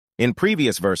In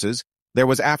previous verses, there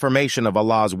was affirmation of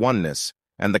Allah's oneness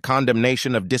and the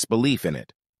condemnation of disbelief in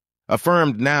it.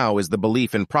 Affirmed now is the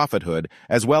belief in prophethood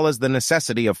as well as the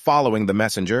necessity of following the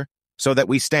messenger, so that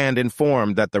we stand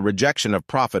informed that the rejection of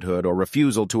prophethood or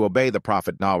refusal to obey the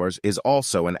prophet is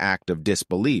also an act of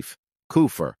disbelief,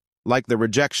 kufr, like the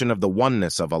rejection of the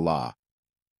oneness of Allah.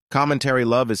 Commentary: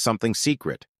 love is something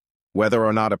secret. Whether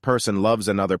or not a person loves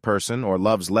another person or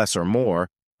loves less or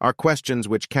more are questions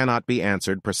which cannot be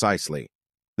answered precisely.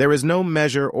 There is no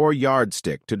measure or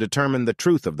yardstick to determine the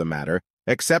truth of the matter,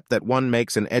 except that one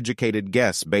makes an educated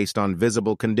guess based on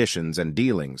visible conditions and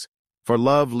dealings, for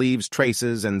love leaves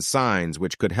traces and signs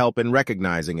which could help in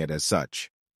recognizing it as such.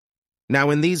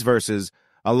 Now in these verses,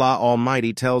 Allah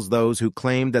Almighty tells those who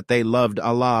claimed that they loved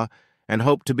Allah and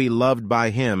hoped to be loved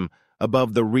by Him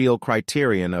above the real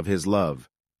criterion of His love.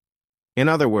 In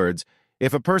other words,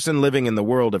 if a person living in the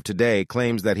world of today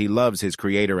claims that he loves his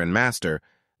Creator and Master,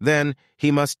 then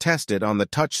he must test it on the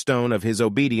touchstone of his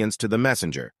obedience to the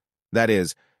messenger, that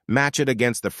is, match it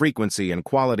against the frequency and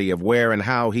quality of where and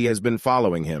how he has been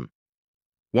following him.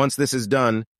 Once this is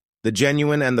done, the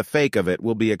genuine and the fake of it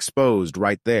will be exposed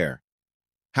right there.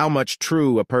 How much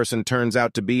true a person turns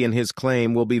out to be in his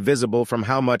claim will be visible from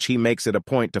how much he makes it a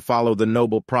point to follow the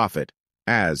noble prophet,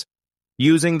 as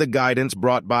using the guidance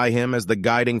brought by him as the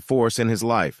guiding force in his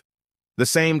life. The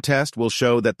same test will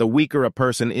show that the weaker a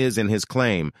person is in his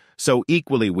claim, so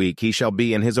equally weak he shall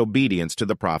be in his obedience to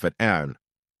the prophet Aaron.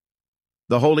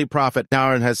 The holy prophet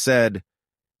Aaron has said,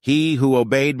 "He who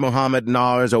obeyed Muhammad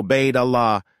obeyed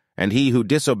Allah, and he who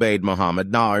disobeyed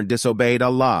Muhammad disobeyed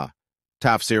Allah."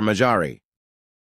 Tafsir Majari.